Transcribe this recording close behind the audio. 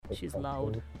She's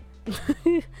loud.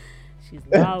 She's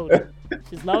loud.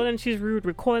 She's loud and she's rude.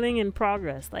 Recording in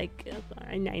progress. Like,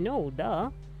 I know, duh.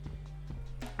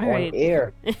 All right.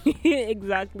 Air.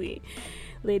 Exactly.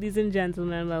 Ladies and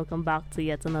gentlemen, welcome back to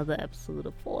yet another episode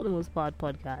of For the Most Part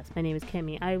Podcast. My name is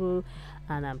KayCe,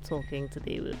 and I'm talking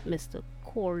today with Mr.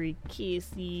 Cory,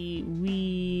 KayCe.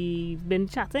 We've been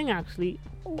chatting actually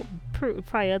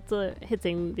prior to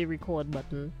hitting the record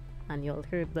button, and y'all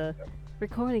heard the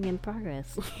recording in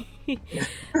progress. We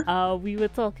were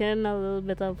talking a little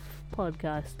bit of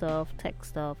podcast stuff, tech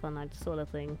stuff, and that sort of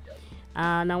thing.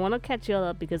 And I want to catch y'all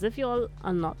up because if y'all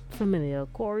are not familiar,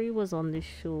 Cory was on this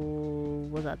show,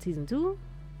 was that season 2?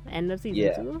 End of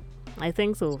season 2? I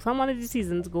think so. Some one of the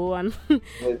seasons go on. It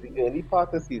was the early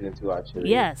part of season 2, actually.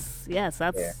 Yes,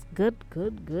 that's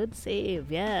good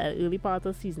save. Yeah, early part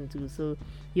of season 2. So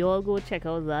you all go check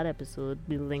out that episode.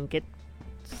 We'll link it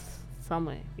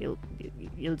somewhere.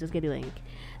 You'll just get the link.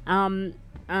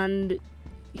 And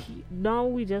now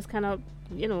we just kind of,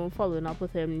 following up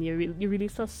with him. You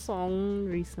released a song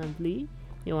recently.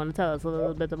 You want to tell us a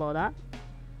little bit about that?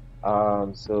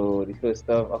 So the 1st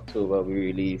of October we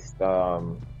released I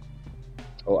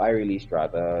released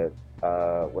rather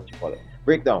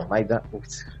Breakdown.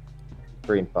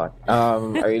 Brain fart.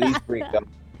 I released Breakdown.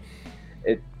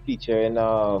 It's featuring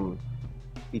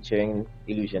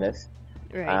Illusionist,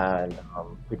 right. And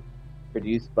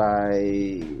produced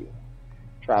by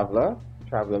Traveler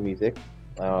Music.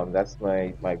 That's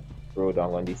my bro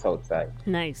down on the south side.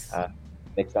 Nice.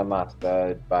 Mixed and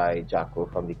mastered by Jacko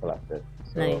from the Collective.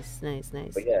 So, nice.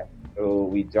 But yeah, so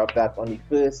we dropped that on the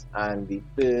 1st, and the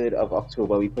 3rd of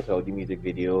October we put out the music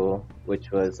video,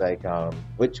 which was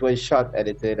shot,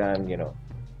 edited, and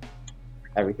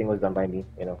everything was done by me.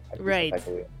 Right.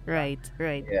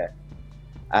 Yeah,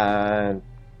 and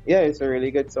yeah, it's a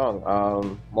really good song.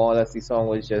 More or less, the song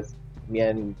was just me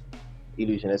and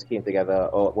Illusionist came together,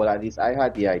 or well, at least I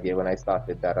had the idea when I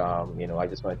started that I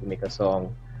just wanted to make a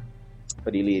song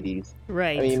for the ladies.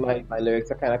 Right. I mean, my lyrics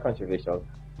are kind of controversial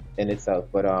in itself,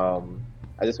 but I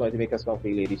just wanted to make a song for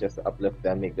the ladies just to uplift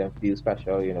them, make them feel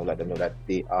special, let them know that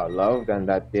they are loved and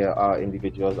that there are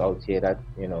individuals out here that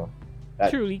that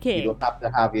truly care. You don't have to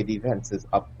have your defenses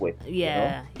up with.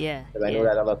 Yeah. Because I know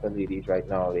that a lot of ladies right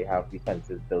now, they have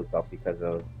defenses built up because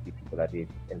of the people that they've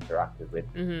interacted with,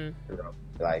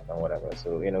 like and whatever.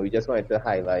 So we just wanted to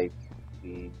highlight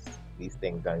these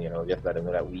things and just let them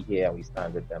know that we here and we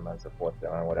stand with them and support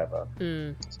them and whatever.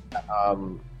 In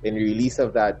the release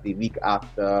of that, the week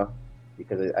after,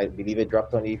 because I believe it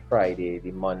dropped on the Friday,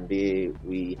 the Monday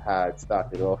we had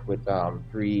started off with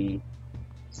three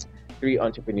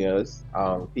entrepreneurs,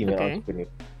 female entrepreneurs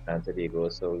in San Diego.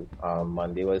 So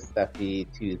Monday was Steffi,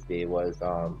 Tuesday was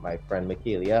my friend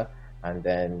Michaelia, and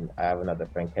then I have another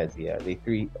friend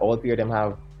KayCe. All three of them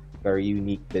have very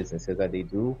unique businesses that they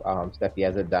do. Steffi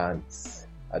has a dance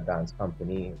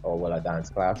company, or a dance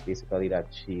class basically, that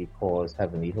she calls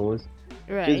Heavenly Hose.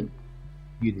 Right. She's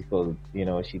beautiful,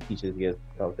 she teaches you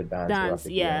how to dance.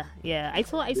 Yeah. I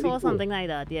saw really something cool. Like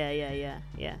that. Yeah.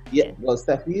 Well,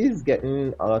 Steffi is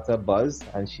getting a lot of buzz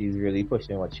and she's really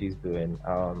pushing what she's doing.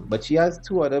 But she has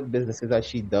 2 other businesses that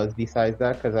she does besides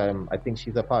that, because I think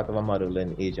she's a part of a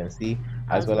modeling agency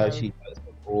as well as she does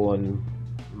her own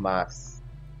mass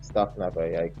stuff.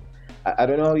 Like, I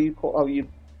don't know how you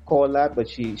call that, but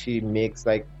she makes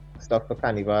like stuff for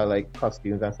carnival, like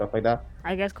costumes and stuff like that.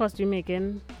 I guess costume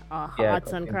making,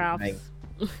 arts and crafts.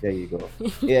 There you go.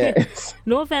 Yeah.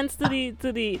 No offense to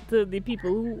the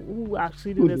people who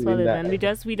actually do this for a living.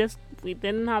 We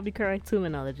didn't have the correct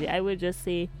terminology. I would just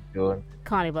say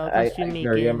carnival costume making.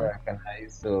 I'm very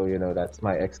Americanized, so that's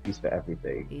my excuse for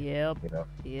everything. Yep.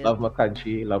 Love my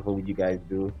country, love what you guys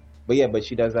do. But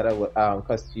she does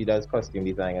that. She does costume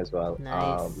design as well.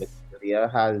 Nice. Miss Maria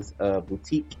has a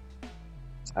boutique,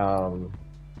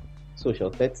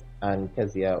 Social Fit, and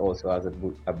KayCe also has a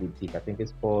boutique. I think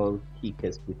it's called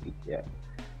KayCe Boutique. Yeah.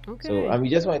 Okay. So we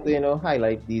just wanted to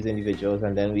highlight these individuals,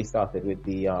 and then we started with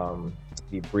the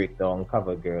Breakdown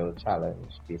Cover Girl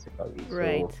Challenge, basically.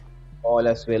 Right. So more or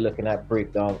less, we're looking at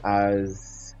Breakdown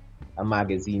as a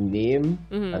magazine name,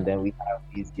 and then we have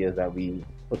these girls that we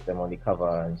put them on the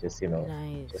cover and just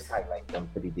nice. Just highlight them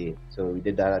for the day. So we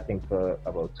did that, I think, for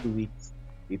about 2 weeks.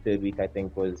 The 3rd week, I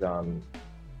think, was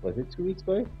it 2 weeks,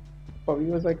 boy? Probably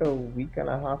was like a week and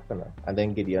a half, and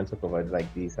then Gideon took over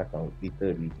like the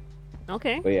 3rd week.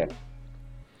 Okay. But yeah,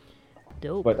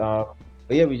 dope. But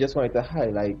yeah, we just wanted to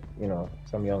highlight,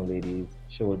 some young ladies,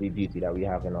 show the beauty that we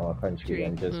have in our country,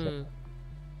 and just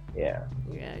Yeah.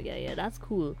 Yeah. That's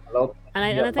cool. Hello. And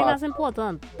I think Part. that's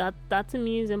important. That to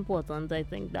me is important. I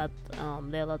think that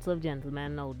there are lots of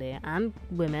gentlemen out there and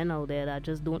women out there that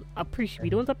just don't appreciate. We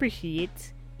don't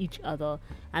appreciate each other.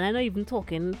 And I'm not even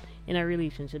talking in a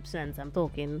relationship sense. I'm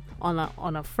talking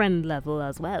on a friend level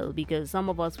as well. Because some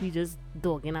of us, we just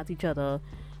dogging at each other.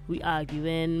 We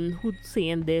arguing. Who's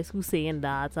saying this? Who's saying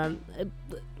that? And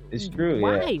It's true.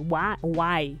 why? Yeah.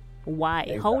 Why?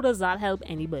 Exactly. How does that help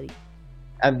anybody?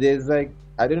 And there's like,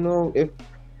 I don't know if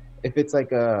it's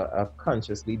like a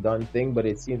consciously done thing, but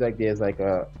it seems like there's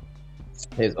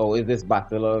always this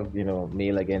battle of,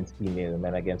 male against female,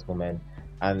 men against women.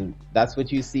 And that's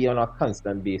what you see on a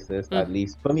constant basis, at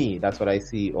least for me. That's what I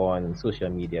see on social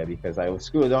media, because I will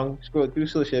scroll through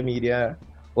social media,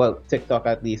 well, TikTok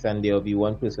at least, and there'll be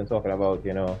one person talking about,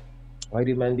 why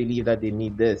do men believe that they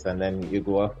need this? And then you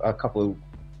go a couple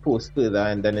posts further,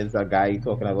 and then there's a guy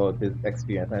talking about his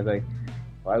experience. And I was like,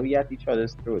 why are we at each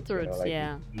other's throats?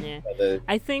 Yeah.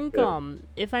 I think,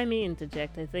 if I may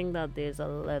interject, I think that there's a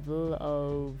level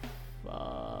of,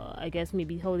 I guess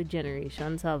maybe how the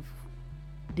generations have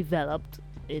developed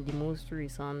in the most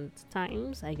recent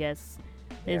times. I guess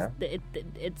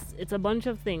it's a bunch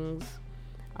of things.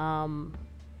 So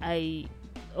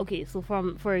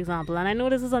for example, and I know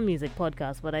this is a music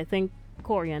podcast, but I think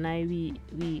Cory and I we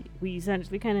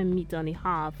essentially kind of meet on the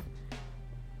half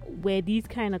where these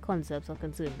kind of concepts are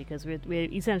concerned, because we're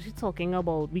essentially talking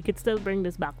about, we could still bring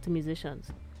this back to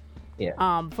musicians.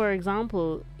 Yeah. For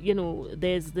example,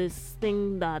 there's this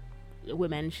thing that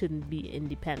women shouldn't be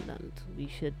independent. We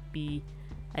should be,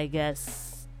 I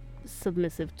guess,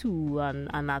 submissive too,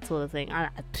 and that sort of thing. And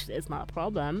it's not a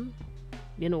problem,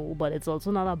 but it's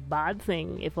also not a bad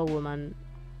thing if a woman,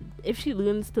 if she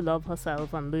learns to love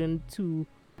herself and learn to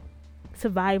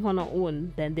survive on her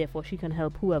own, then therefore she can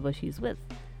help whoever she's with.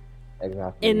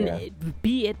 Exactly.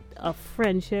 Be it a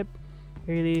friendship,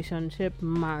 relationship,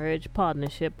 marriage,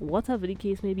 partnership, whatever the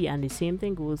case may be. And the same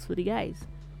thing goes for the guys,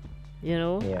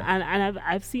 and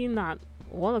I've seen that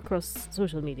all across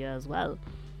social media as well.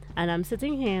 And I'm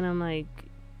sitting here and I'm like,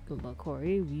 but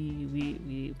Cory,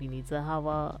 we need to have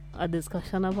a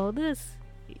discussion about this,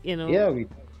 Yeah,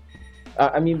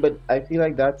 I mean, but I feel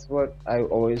like that's what I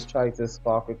always try to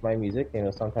spark with my music,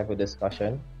 some type of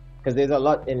discussion. Because there's a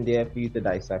lot in there for you to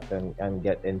dissect and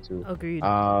get into. Agreed.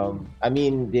 I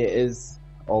mean, there is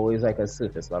always like a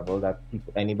surface level that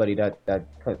anybody that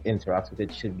interacts with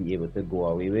it should be able to go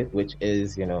away with, which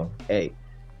is, hey,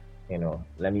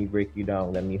 let me break you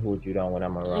down, let me hold you down when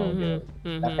I'm around,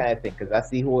 that kind of thing. Because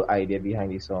that's the whole idea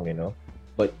behind the song,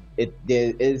 But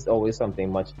there is always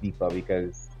something much deeper,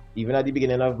 because even at the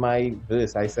beginning of my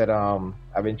verse, I said,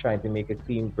 I've been trying to make a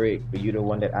clean break, but you're the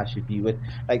one that I should be with.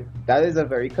 Like, that is a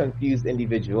very confused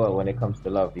individual when it comes to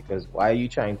love, because why are you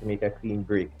trying to make a clean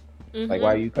break? Like,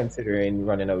 why are you considering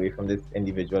running away from this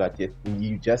individual that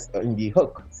you just, in the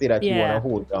hook, say that you want to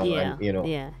hold down and,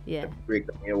 break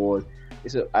down your walls?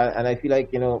 So, and I feel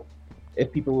like,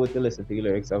 if people were to listen to the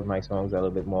lyrics of my songs a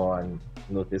little bit more and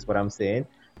notice what I'm saying,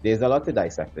 there's a lot to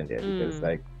dissect in there, because,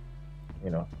 like,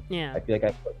 I feel like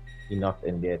I put enough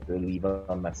in there to leave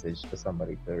a message for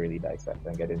somebody to really dissect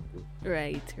and get into.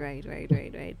 Right.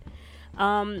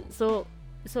 So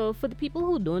for the people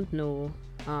who don't know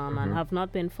and have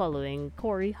not been following,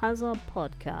 Cory has a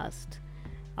podcast.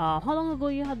 How long ago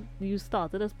you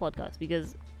started this podcast?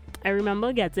 Because I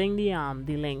remember getting the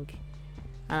link,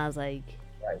 and I was like,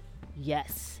 right.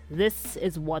 Yes, this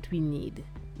is what we need.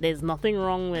 There's nothing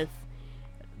wrong with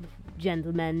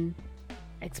gentlemen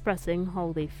expressing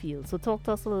how they feel. So talk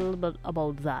to us a little bit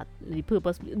about that, the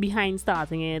purpose behind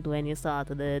starting it, when you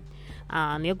started it,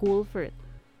 and your goal for it.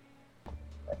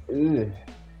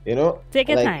 Take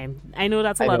your time. I know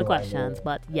that's a lot of questions,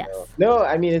 but yes. No,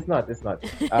 I mean, it's not.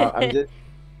 I'm just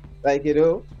like,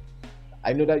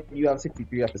 I know that you have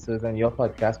 63 episodes on your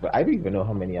podcast, but I don't even know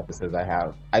how many episodes I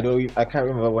have. I can't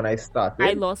remember when I started.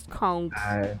 I lost count.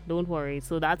 Don't worry.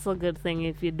 So that's a good thing.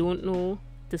 If you don't know,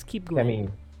 just keep going. I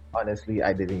mean, honestly,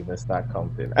 I didn't even start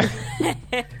counting.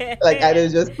 Like, I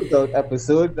just put out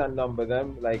episodes and number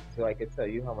them, like, so I could tell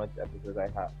you how much episodes I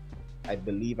have. I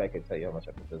believe I could tell you how much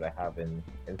episodes I have in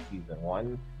season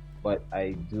 1, but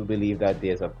I do believe that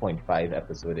there's a 0.5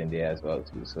 episode in there as well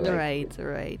too. So right.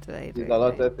 There's a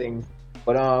lot of things,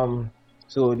 but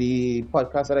so the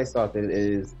podcast that I started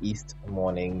is East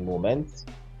Morning Moments,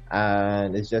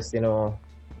 and it's just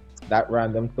that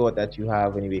random thought that you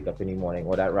have when you wake up in the morning,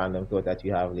 or that random thought that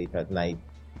you have late at night,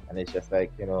 and it's just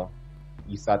like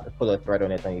you start to pull a thread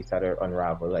on it and you start to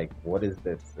unravel, like, what is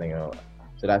this,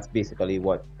 So that's basically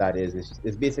what that is.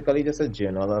 It's basically just a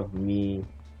journal of me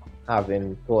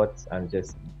having thoughts and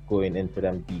just going into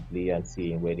them deeply and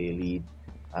seeing where they lead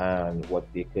and what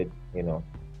they could,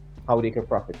 how they could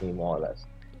profit me more or less.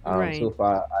 Right. So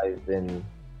far, I've been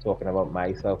talking about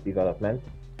my self-development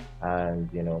and,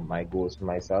 my goals for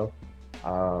myself.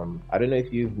 I don't know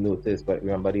if you've noticed, but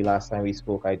remember the last time we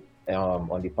spoke,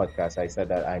 on the podcast, I said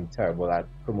that I'm terrible at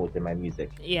promoting my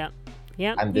music. Yeah.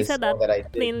 Yeah, and he said that I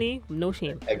did, plainly, no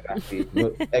shame. Exactly.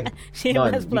 No,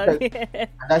 Shameless plug.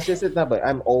 That's just it now, but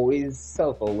I'm always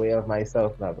self-aware of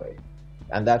myself now, but,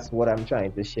 and that's what I'm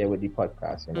trying to share with the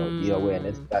podcast, the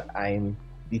awareness that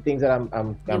the things that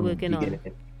I'm beginning,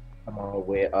 I'm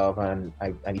aware of and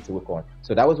I need to work on.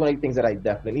 So that was one of the things that I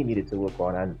definitely needed to work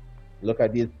on. And look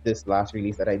at this last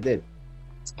release that I did.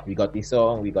 We got the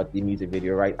song, we got the music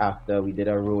video right after. We did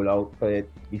a rollout for it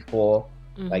before.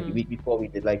 Like the week before, we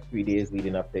did like 3 days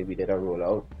leading up to it, we did a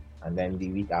rollout. And then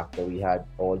the week after, we had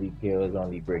all the girls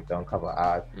on the breakdown cover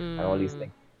art and all these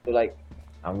things. So like,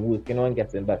 I'm working on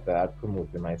getting better at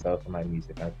promoting myself and my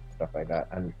music and stuff like that.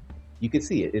 And you can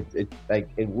see it. It's like,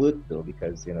 it worked though,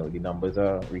 because, the numbers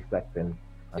are reflecting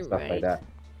and stuff like that.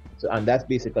 So, and that's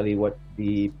basically what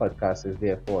the podcast is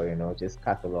there for, just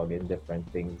cataloging different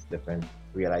things, different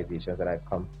realizations that I've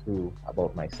come to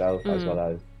about myself, as well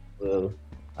as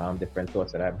different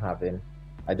thoughts that I'm having.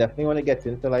 I definitely want to get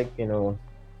into like,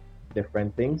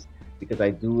 different things, because I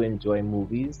do enjoy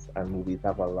movies, and movies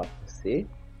have a lot to say.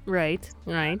 Right.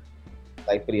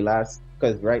 Like for the last,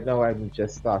 because right now I'm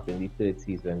just starting the third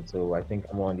season, so I think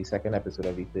I'm on the second episode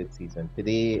of the third season.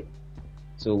 Today,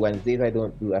 so Wednesdays I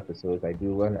don't do episodes. I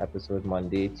do one episode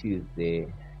Monday, Tuesday,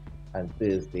 and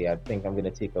Thursday. I think I'm going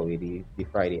to take away the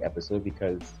Friday episode,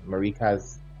 because Marique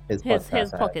has his podcast.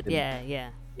 His pocket,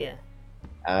 yeah.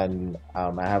 And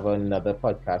I have another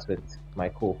podcast with my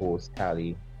co-host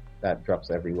KayCe that drops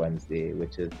every Wednesday,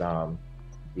 which is the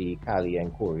KayCe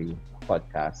and Cory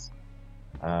podcast.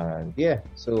 And yeah,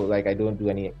 so like I don't do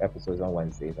any episodes on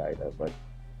Wednesdays either, but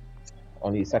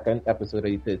on the second episode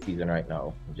of the third season right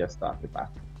now, just started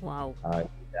back. Wow. The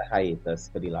hiatus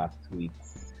for the last 2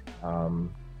 weeks,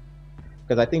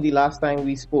 because I think the last time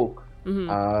we spoke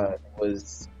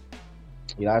was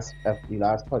the last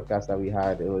podcast that we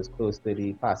had. It was close to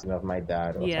the passing of my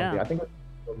dad or something. I think it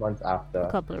was 2 months after.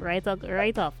 Right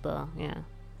after, yeah.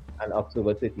 And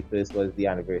October 31st was the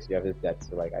anniversary of his death,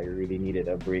 so like I really needed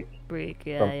a break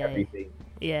from everything.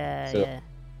 Yeah.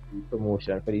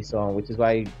 Promotion for the song, which is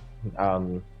why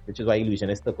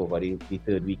Illusionist took over the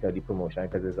third week of the promotion,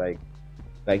 because it's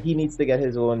like he needs to get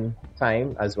his own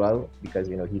time as well, because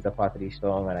he's a part of the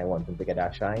song and I want him to get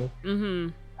that shine.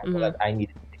 That I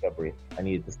needed to take a break. I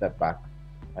needed to step back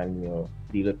and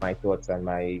deal with my thoughts and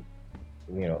my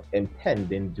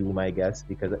impending doom, I guess,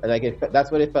 because like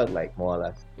that's what it felt like, more or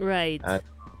less. Right. And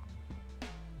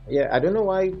yeah, I don't know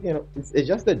why. It's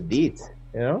just a date,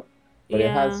 but it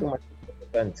has so much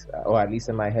significance, or at least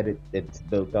in my head, it's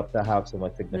built up to have so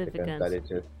much significance that it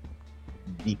just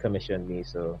decommissioned me.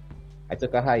 So I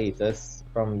took a hiatus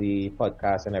from the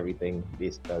podcast and everything,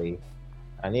 basically,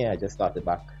 and I just started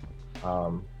back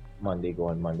Monday,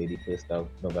 the 1st of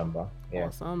November. Yeah.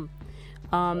 Awesome.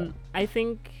 I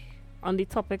think on the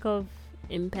topic of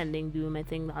impending doom, I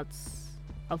think that's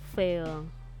a fair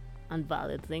and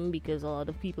valid thing, because a lot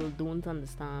of people don't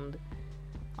understand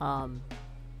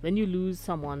when you lose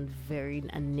someone very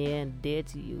near and dear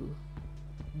to you,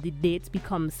 the dates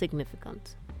become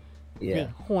significant. They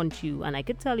haunt you. And I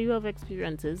could tell you of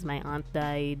experiences. My aunt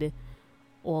died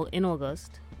in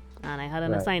August, and I had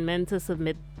an assignment to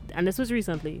submit, and this was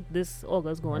recently, this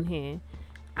August going here,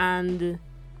 and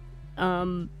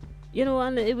and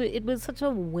it was such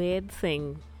a weird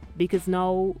thing, because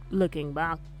now looking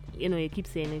back, you keep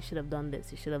saying you should have done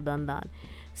this, you should have done that.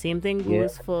 Same thing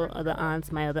goes for other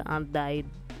aunts. My other aunt died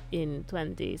in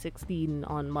 2016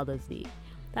 on Mother's Day.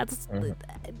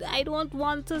 I don't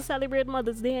want to celebrate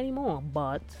Mother's Day anymore,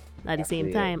 but at the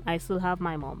same time, I still have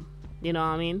my mom. You know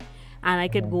what I mean? And I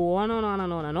could go on and on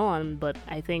and on and on, but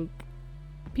I think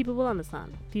people will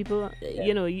understand. People,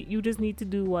 you just need to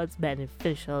do what's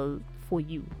beneficial for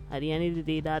you. At the end of the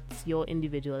day, that's your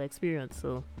individual experience.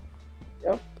 So,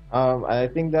 yep. I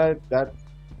think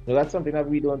that's something that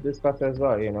we don't discuss as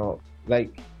well.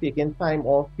 Like taking time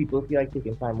off. People feel like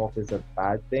taking time off is a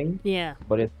bad thing. Yeah.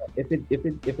 But if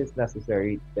it's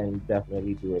necessary, then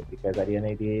definitely do it, because at the end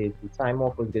of the day, the time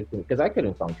off was good for me, because I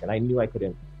couldn't function. I knew I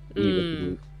couldn't be able to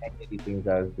do any of the things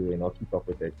I was doing or keep up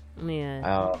with it.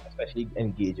 Yeah. Especially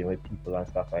engaging with people and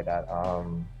stuff like that.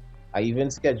 I even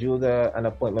scheduled an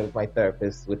appointment with my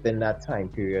therapist within that time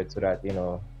period, so that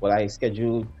I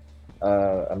scheduled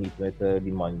a meeting with her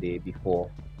the Monday before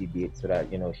the date so that,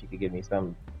 she could give me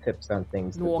some tips and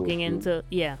things to Walking go through. into,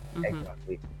 yeah. Mm-hmm.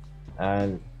 Exactly.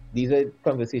 And these are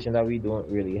conversations that we don't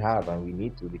really have, and we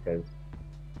need to, because,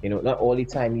 not all the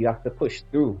time you have to push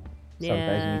through.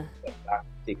 Sometimes you need to step back,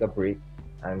 take a break,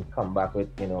 and come back with,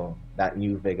 that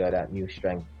new vigor, that new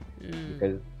strength.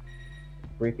 Because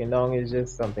breaking down is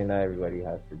just something that everybody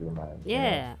has to do, man.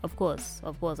 Yeah, of course.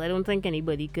 I don't think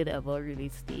anybody could ever really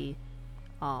stay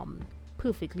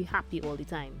perfectly happy all the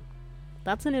time.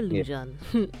 That's an illusion.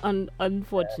 Yeah.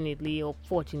 Unfortunately or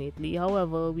fortunately,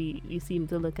 however we seem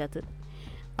to look at it.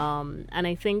 And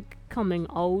I think coming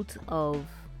out of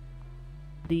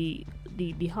the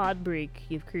heartbreak,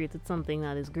 you've created something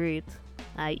that is great,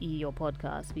 i.e. your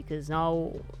podcast, because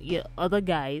now other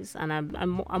guys, and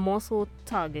I'm also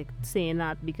target saying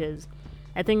that because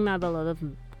I think that a lot of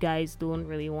guys don't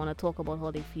really want to talk about how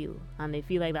they feel, and they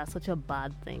feel like that's such a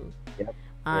bad thing. Yep.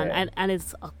 And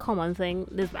it's a common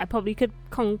thing. I probably could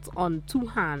count on two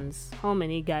hands how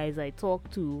many guys I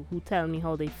talk to who tell me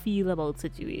how they feel about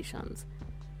situations.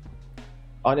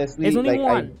 Honestly, there's only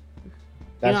one.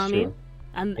 That's what I mean?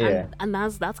 And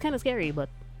that's kind of scary, but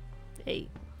hey,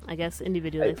 I guess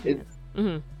individual experience.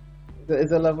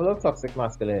 It's a level of toxic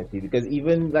masculinity, because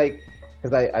even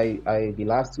because I the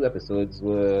last two episodes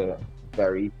were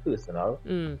very personal.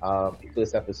 The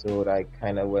first episode I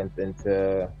kind of went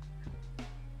into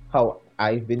how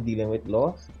I've been dealing with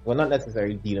loss. Well, not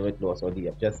necessarily dealing with loss, or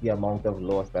just the amount of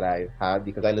loss that I've had,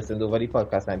 because I listened over the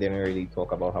podcast and I didn't really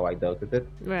talk about how I dealt with it.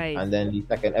 Right. And then the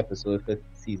second episode for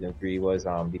season 3 was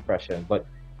depression. But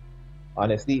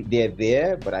honestly, they're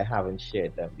there, but I haven't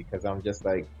shared them because I'm just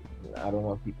like, I don't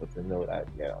want people to know that,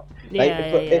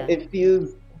 It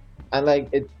feels, and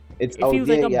it feels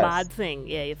like a yes. bad thing.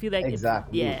 Yeah, you feel like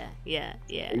exactly.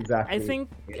 Exactly.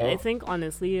 Exactly. I think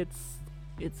honestly,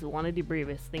 it's one of the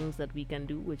bravest things that we can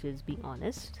do, which is be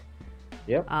honest.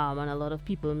 Yep. And a lot of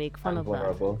people make fun of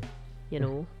vulnerable.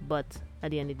 that. But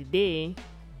at the end of the day,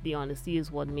 the honesty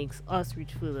is what makes us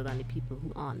reach further than the people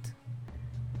who aren't.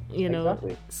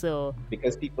 Exactly. So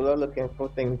because people are looking for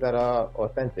things that are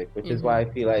authentic, which is why I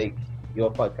feel like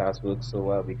your podcast works so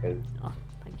well, because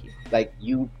thank you. Like,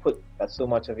 you put so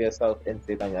much of yourself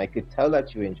into it, and I could tell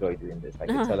that you enjoy doing this. I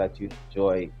could tell that you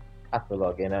enjoy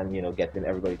cataloging and getting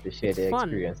everybody to share their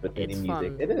experience with the music.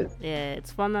 Fun. It is. Yeah,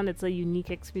 it's fun, and it's a unique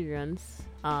experience.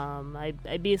 I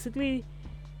basically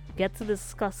get to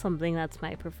discuss something that's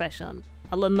my profession.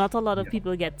 Not a lot of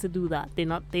people get to do that.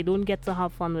 They don't get to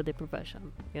have fun with their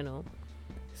profession,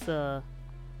 So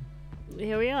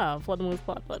here we are for the most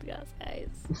part podcast, guys.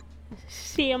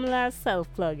 Shameless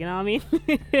self plug, you know what I mean?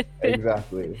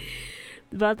 Exactly.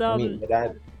 But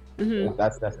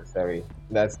that's necessary.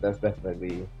 That's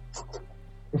definitely.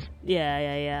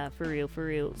 Yeah, for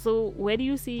real. So where do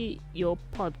you see your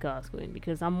podcast going?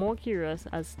 Because I'm more curious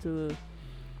as to,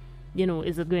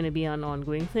 is it going to be an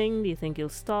ongoing thing? Do you think you'll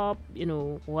stop?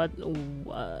 What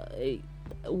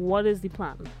is the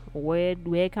plan?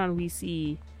 Where can we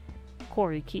see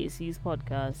Cory KayCe's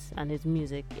podcast and his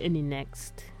music in the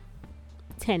next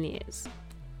 10 years?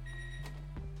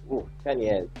 Oh, 10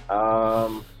 years. I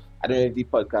don't know if the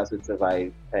podcast would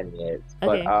survive 10 years.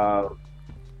 Okay. But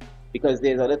because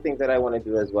there's other things that I want to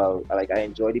do as well. Like, I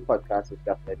enjoy the podcast. It's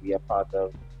definitely a part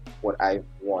of what I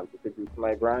wanted to do for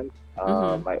my brand.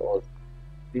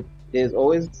 There's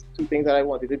always two things that I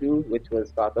wanted to do, which was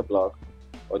start a blog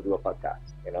or do a podcast,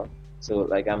 So,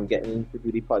 like, I'm getting to do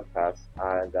the podcast,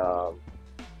 and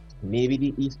maybe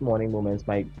the East Morning Moments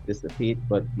might dissipate,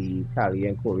 but the KayCe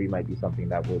and Cory might be something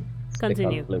that would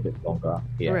continue stick a little bit longer.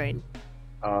 Yeah. Right.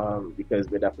 Because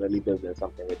we're definitely building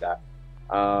something with that.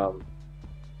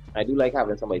 I do like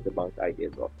having somebody to bounce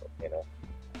ideas off of,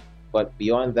 But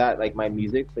beyond that, like, my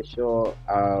music for sure,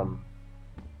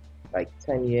 like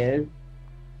 10 years,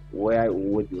 where I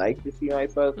would like to see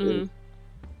myself is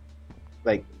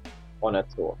like on a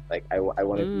tour. Like, I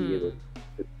want to be able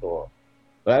to tour.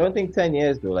 But I don't think 10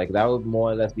 years though. Like, that would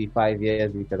more or less be 5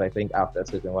 years, because I think after a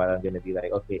certain while I'm going to be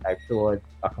like, okay, I've toured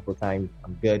a couple times.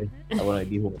 I'm good. I want to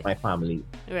be home with my family.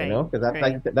 Right.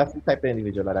 Because that's the type of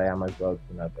individual that I am as well.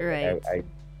 Right. I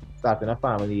starting a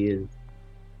family is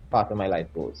part of my life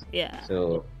goals. Yeah.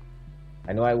 So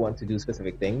I know I want to do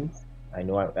specific things. I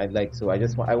know I'd like, so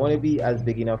I want to be as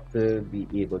big enough to be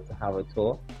able to have a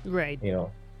tour. Right.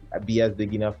 Be as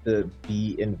big enough to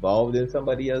be involved in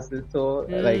somebody else's tour.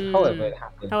 Like, however it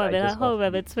happens.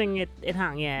 However it swing, it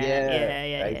hang.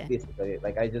 Yeah. Basically,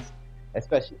 like, I just,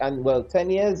 especially, and well, 10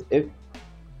 years, if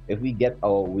we get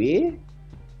our way,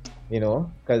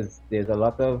 because there's a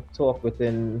lot of talk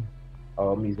within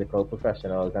our musical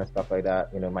professionals and stuff like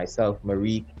that. Myself,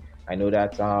 Marique, I know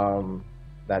that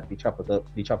that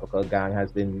the tropical gang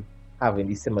has been having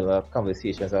these similar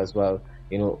conversations as well.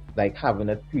 You know, like having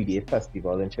a 3-day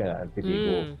festival in Trinidad and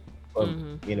Tobago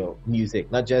you know, music,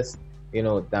 not just, you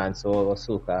know, dance or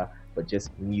soca, but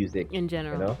just music in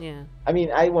general. You know, yeah. I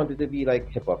mean, I wanted to be like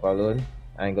hip hop alone.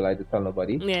 I ain't gonna lie to tell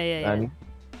nobody. Yeah.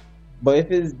 But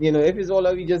if it's, you know, if it's all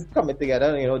of you just coming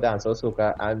together, you know, dance or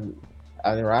soca and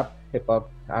rap, hip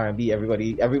hop, R&B,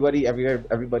 everybody,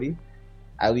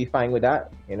 I'll be fine with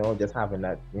that. You know, just having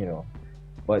that, you know.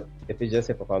 But if it's just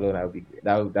hip hop alone, I would be.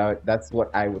 That's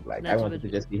what I would like. I wanted to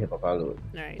just be hip hop alone.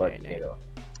 Right. You know,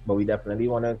 but we definitely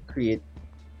want to create.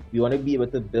 We want to be able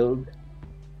to build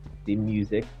the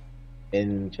music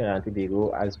in Trinidad and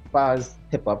Tobago as far as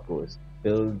hip hop goes.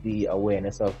 Build the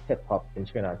awareness of hip hop in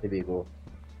Trinidad and Tobago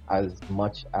as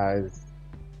much as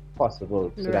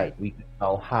possible, so that we can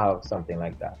now have something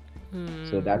like that.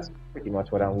 So that's pretty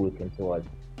much what I'm working towards.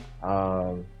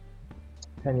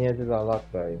 10 years is a lot,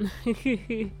 guys.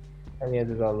 10 years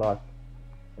is a lot.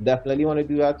 Definitely want to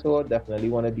do that tour. Definitely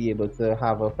want to be able to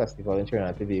have a festival in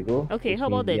Trinidad and Tobago. Okay, how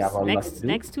about this?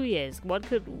 Next 2 years, what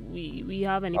could we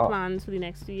have any plans for the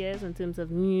next 2 years in terms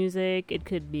of music? It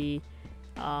could be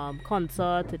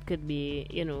concert. It could be,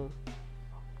 you know.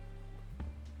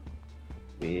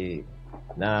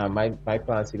 My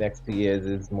plans for the next 2 years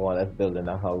is more or less building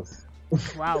a house.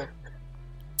 Wow.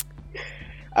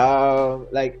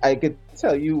 Like I could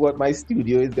tell you what my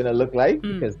studio is gonna look like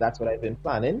because that's what I've been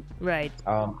planning. Right.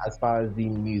 As far as the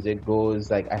music goes,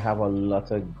 like I have a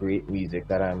lot of great music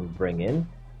that I'm bringing,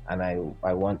 and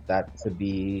I want that to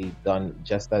be done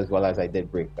just as well as I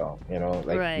did Breakdown. You know,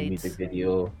 like the music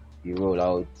video, the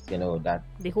rollouts. You know, that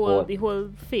the whole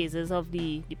phases of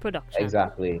the production.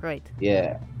 Exactly. Right.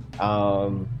 Yeah.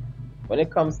 When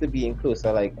it comes to being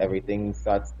closer, like everything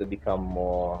starts to become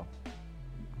more.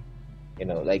 You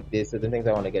know, like there's certain things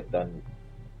I want to get done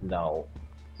now.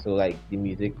 So like the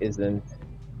music isn't,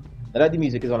 not that the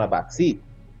music is on a back seat,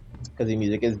 because the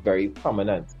music is very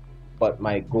prominent. But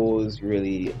my goals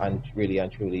really and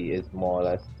truly is more or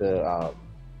less to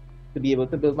be able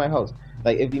to build my house.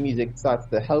 Like if the music starts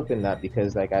to help in that,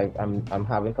 because like I'm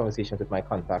having conversations with my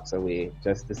contacts away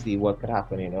just to see what could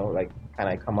happen. You know, like can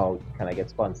I come out? Can I get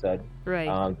sponsored? Right.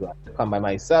 Do I have to come by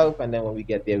myself? And then when we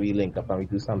get there, we link up and we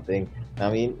do something.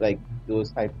 I mean, like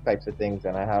those types of things.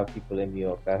 And I have people in New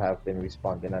York that have been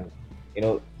responding, and you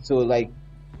know, so like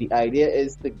the idea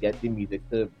is to get the music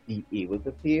to be able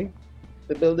to pay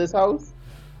to build this house.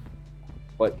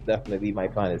 But definitely my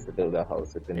plan is to build a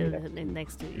house within the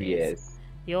next 2 years.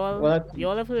 You all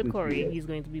have heard Cory. He's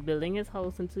going to be building his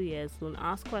house in 2 years. Don't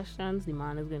ask questions. The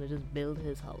man is going to just build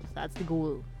his house. That's the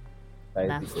goal.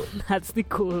 That's the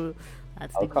goal.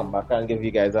 I'll come back and give you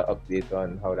guys an update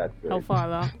on how that's going. How far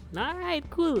along? Alright,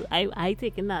 cool. I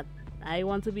taking that. I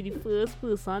want to be the first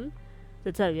person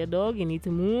to tell your dog you need to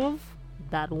move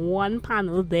that one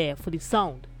panel there for the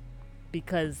sound,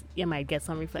 because you might get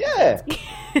some reflections. Yeah,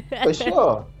 for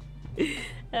sure.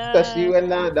 Especially when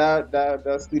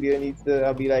the studio needs to,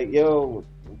 I'll be like, yo,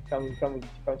 come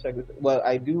check this. Well,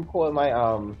 I do call my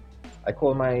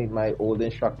my old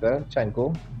instructor,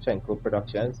 Chenko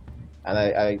Productions, and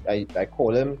I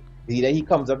call him. Either he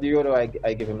comes up the road or I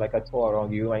give him like a tour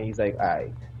around the room, and he's like,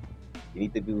 alright, you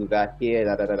need to do that here,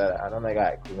 da. And I'm like,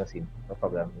 alright, cool, no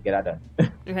problem, get that done.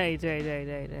 Right.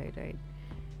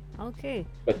 Okay.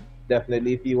 But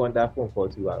definitely, if you want that phone call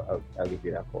too, I'll give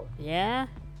you that call. Yeah,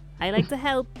 I like to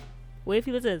help. Where you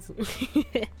feel it is.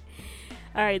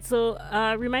 Alright, so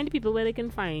remind people where they can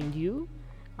find you,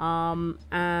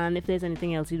 and if there's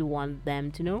anything else you'd want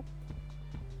them to know.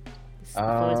 The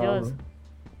floor is yours.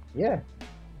 Yeah.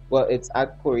 Well, it's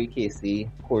at Cory KayCe,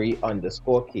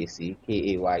 Cory_KayCe,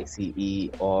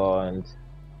 KayCe on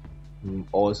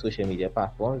all social media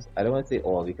platforms. I don't want to say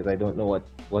all because I don't know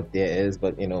what there is,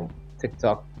 but you know,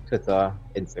 TikTok, Twitter,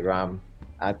 Instagram,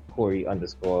 at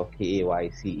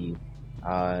Cory_KayCe.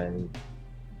 And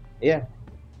yeah,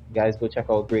 guys, go check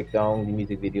out Breakdown. The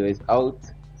music video is out,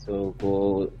 so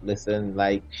go listen,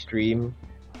 like, stream,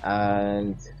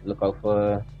 and look out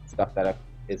for stuff that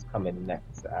is coming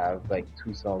next. I have like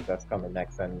 2 songs that's coming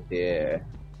next, and they're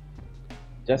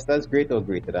just as great or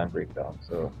greater than Breakdown.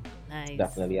 So nice.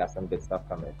 Definitely have some good stuff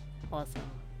coming. Awesome.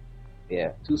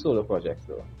 Yeah, 2 solo projects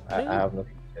though. I have no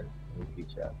future in the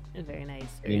future. Very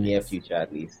nice. In the near future,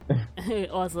 at least.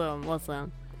 Awesome. Well,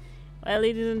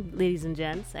 ladies and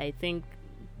gents, I think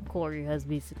Cory has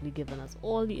basically given us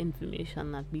all the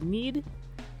information that we need.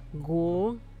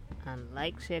 Go and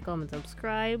like, share, comment,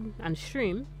 subscribe, and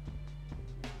stream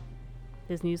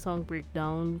his new song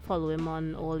Breakdown. Follow him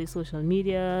on all the social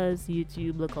medias,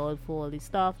 YouTube. Look out for all the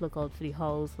stuff. Look out for the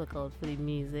house. Look out for the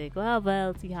music. Whatever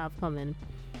else he have coming.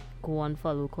 Go and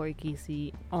follow Cory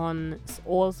KayCe on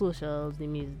all socials, the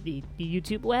music, the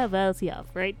YouTube, wherever else he have,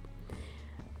 right?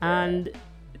 And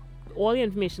all the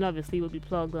information obviously will be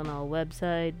plugged on our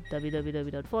website,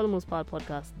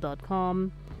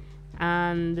 www.forthemostpartpodcast.com.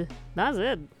 And that's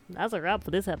it. That's a wrap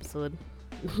for this episode.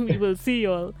 We will see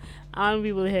y'all and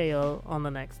we will hear y'all on the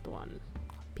next one.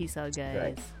 Peace out,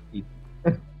 guys. Right.